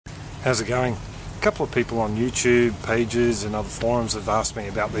How's it going? A couple of people on YouTube pages and other forums have asked me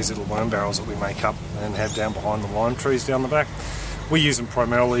about these little worm barrels that we make up and have down behind the lime trees down the back. We use them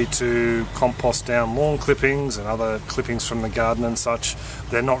primarily to compost down lawn clippings and other clippings from the garden and such.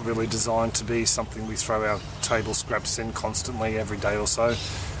 They're not really designed to be something we throw our table scraps in constantly every day or so.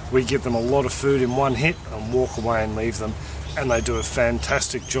 We give them a lot of food in one hit and walk away and leave them, and they do a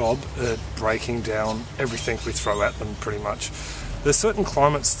fantastic job at breaking down everything we throw at them pretty much. There's certain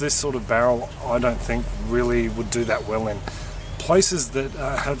climates this sort of barrel I don't think really would do that well in. Places that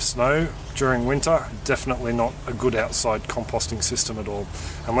have snow during winter, definitely not a good outside composting system at all.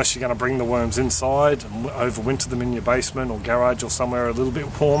 Unless you're going to bring the worms inside and overwinter them in your basement or garage or somewhere a little bit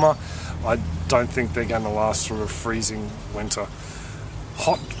warmer, I don't think they're going to last through a freezing winter.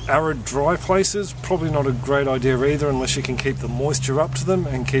 Hot, arid, dry places, probably not a great idea either unless you can keep the moisture up to them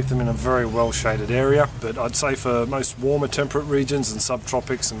and keep them in a very well shaded area. But I'd say for most warmer temperate regions and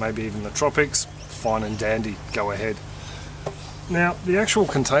subtropics and maybe even the tropics, fine and dandy, go ahead. Now the actual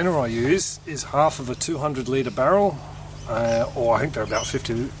container I use is half of a 200 litre barrel, or I think they're about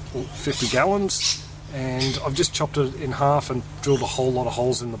 50 gallons. And I've just chopped it in half and drilled a whole lot of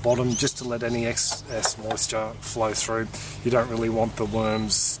holes in the bottom just to let any excess moisture flow through. You don't really want the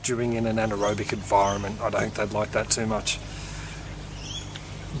worms stewing in an anaerobic environment. I don't think they'd like that too much.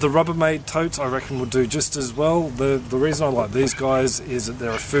 The Rubbermaid totes I reckon will do just as well. The reason I like these guys is that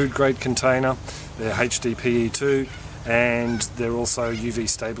they're a food grade container, they're HDPE2, and they're also UV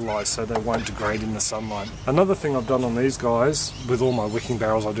stabilised so they won't degrade in the sunlight. Another thing I've done on these guys, with all my wicking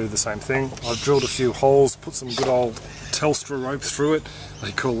barrels I do the same thing. I've drilled a few holes, put some good old Telstra rope through it,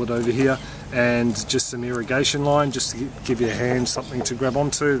 they call it over here, and just some irrigation line just to give your hand something to grab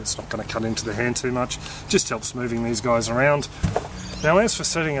onto. It's not going to cut into the hand too much, just helps moving these guys around. Now as for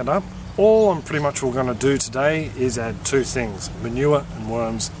setting it up, all I'm pretty much all going to do today is add two things, manure and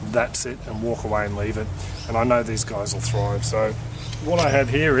worms, that's it, and walk away and leave it. And I know these guys will thrive. So what I have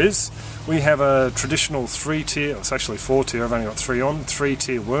here is, we have a traditional 3-tier, it's actually 4-tier, I've only got 3 on,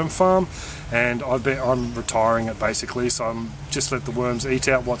 3-tier worm farm, and I'm retiring it basically, so I'm just let the worms eat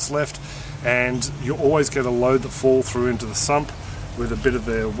out what's left, and you always get a load that fall through into the sump with a bit of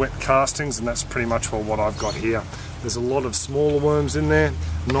the wet castings, and that's pretty much what I've got here. There's a lot of smaller worms in there,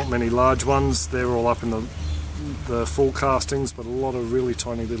 not many large ones. They're all up in the full castings, but a lot of really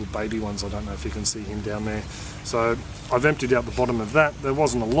tiny little baby ones. I don't know if you can see him down there. So I've emptied out the bottom of that. There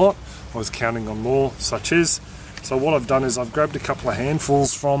wasn't a lot. I was counting on more, such is. So what I've done is I've grabbed a couple of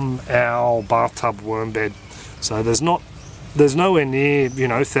handfuls from our bathtub worm bed. So there's nowhere near, you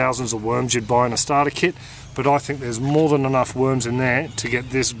know, thousands of worms you'd buy in a starter kit, but I think there's more than enough worms in there to get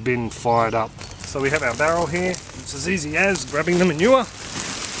this bin fired up. So we have our barrel here. It's as easy as grabbing the manure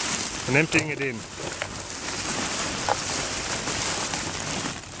and emptying it in.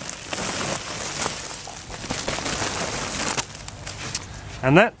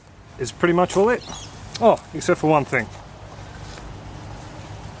 And that is pretty much all it. Oh, except for one thing.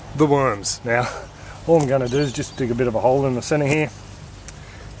 The worms. Now, all I'm going to do is just dig a bit of a hole in the centre here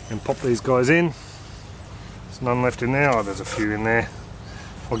and pop these guys in. There's none left in there. Oh, there's a few in there.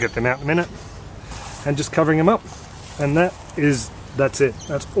 I'll get them out in a minute. And just covering them up, and that's it.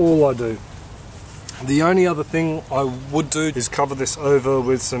 That's all I do. The only other thing I would do is cover this over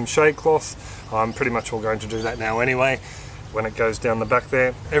with some shade cloth. I'm pretty much all going to do that now anyway when it goes down the back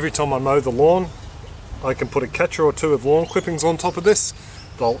there. Every time I mow the lawn, I can put a catcher or two of lawn clippings on top of this.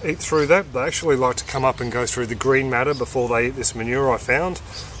 They'll eat through that. They actually like to come up and go through the green matter before they eat this manure I found.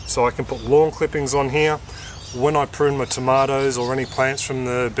 So I can put lawn clippings on here. When I prune my tomatoes or any plants from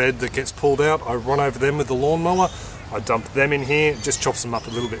the bed that gets pulled out, I run over them with the lawnmower. I dump them in here, it just chops them up a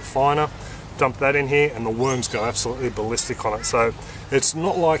little bit finer. Dump that in here and the worms go absolutely ballistic on it. So it's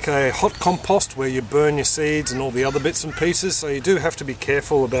not like a hot compost where you burn your seeds and all the other bits and pieces, so you do have to be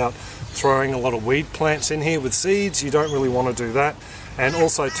careful about throwing a lot of weed plants in here with seeds. You don't really want to do that. And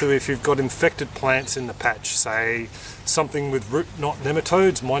also too, if you've got infected plants in the patch, say something with root knot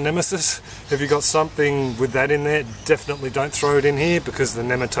nematodes, my nemesis, if you've got something with that in there, definitely don't throw it in here because the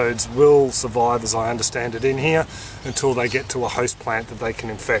nematodes will survive, as I understand it, in here until they get to a host plant that they can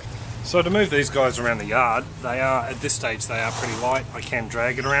infect. So to move these guys around the yard, at this stage they are pretty light. I can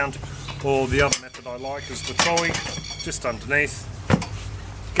drag it around, or the other method I like is the trolley, just underneath,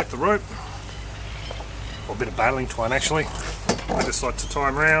 get the rope, or a bit of baling twine actually. I just like to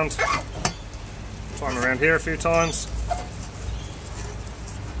tie them around here a few times,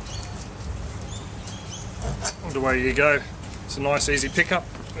 and away you go. It's a nice easy pickup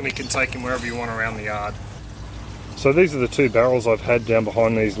and you can take them wherever you want around the yard. So these are the two barrels I've had down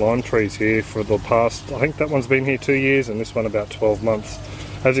behind these lime trees here for the past, I think that one's been here 2 years and this one about 12 months.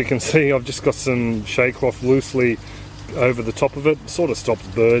 As you can see, I've just got some shade cloth loosely over the top of it. Sort of stops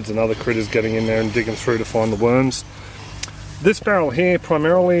birds and other critters getting in there and digging through to find the worms. This barrel here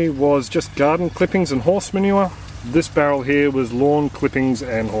primarily was just garden clippings and horse manure. This barrel here was lawn clippings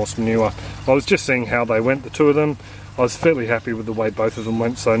and horse manure. I was just seeing how they went, the two of them. I was fairly happy with the way both of them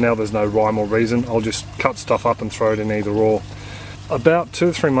went, so now there's no rhyme or reason. I'll just cut stuff up and throw it in either or. About 2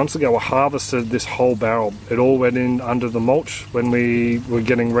 or 3 months ago I harvested this whole barrel. It all went in under the mulch when we were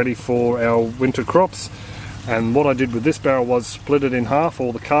getting ready for our winter crops. And what I did with this barrel was split it in half,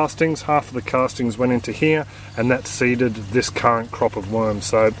 all the castings. Half of the castings went into here, and that seeded this current crop of worms.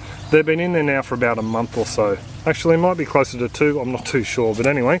 So they've been in there now for about a month or so. Actually, it might be closer to 2, I'm not too sure, but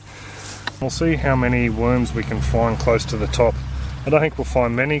anyway. We'll see how many worms we can find close to the top. I don't think we'll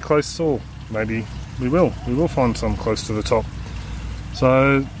find many close, or maybe we will. We will find some close to the top.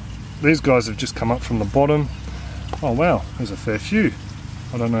 So these guys have just come up from the bottom. Oh wow, there's a fair few.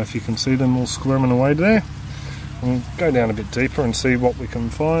 I don't know if you can see them all squirming away there. We'll go down a bit deeper and see what we can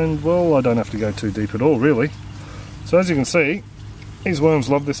find. Well, I don't have to go too deep at all, really. So as you can see, these worms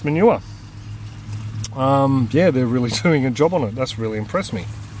love this manure. Yeah, they're really doing a job on it. That's really impressed me.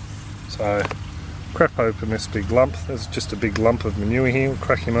 So, crack open this big lump. There's just a big lump of manure here. We'll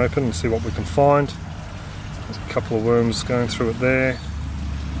crack him open and see what we can find. There's a couple of worms going through it there.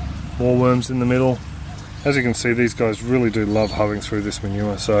 More worms in the middle. As you can see, these guys really do love hoeing through this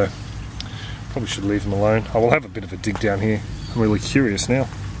manure, so probably should leave them alone. I will have a bit of a dig down here. I'm really curious now.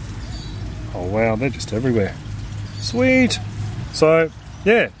 Oh wow, they're just everywhere. Sweet! So,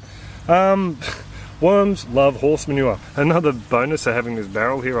 yeah. Worms love horse manure. Another bonus of having this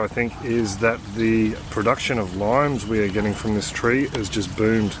barrel here, I think, is that the production of limes we are getting from this tree has just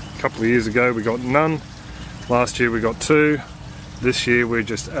boomed. A couple of years ago we got none. Last year we got 2. This year we're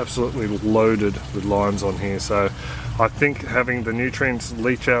just absolutely loaded with limes on here. So I think having the nutrients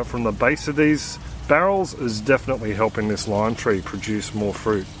leach out from the base of these barrels is definitely helping this lime tree produce more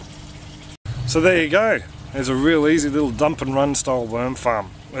fruit. So there you go. There's a real easy little dump and run style worm farm.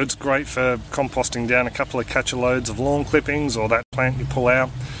 It's great for composting down a couple of catcher loads of lawn clippings or that plant you pull out,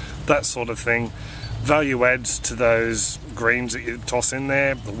 that sort of thing. Value adds to those greens that you toss in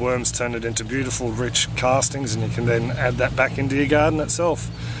there. The worms turn it into beautiful rich castings, and you can then add that back into your garden itself.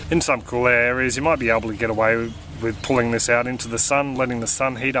 In some cooler areas you might be able to get away with pulling this out into the sun, letting the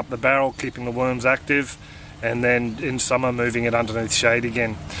sun heat up the barrel, keeping the worms active, and then in summer moving it underneath shade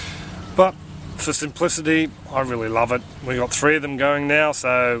again. But for simplicity, I really love it. We got 3 of them going now,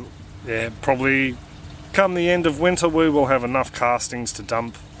 so yeah, probably come the end of winter we will have enough castings to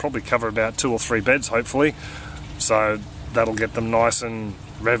dump, probably cover about 2 or 3 beds hopefully, so that'll get them nice and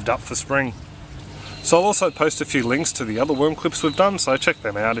revved up for spring. So I'll also post a few links to the other worm clips we've done, so check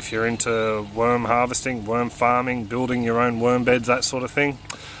them out if you're into worm harvesting, worm farming, building your own worm beds, that sort of thing.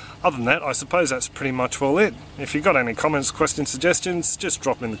 Other than that, I suppose that's pretty much all it. If you've got any comments, questions, suggestions, just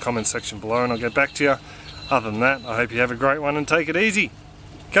drop them in the comments section below and I'll get back to you. Other than that, I hope you have a great one and take it easy.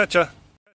 Catch ya!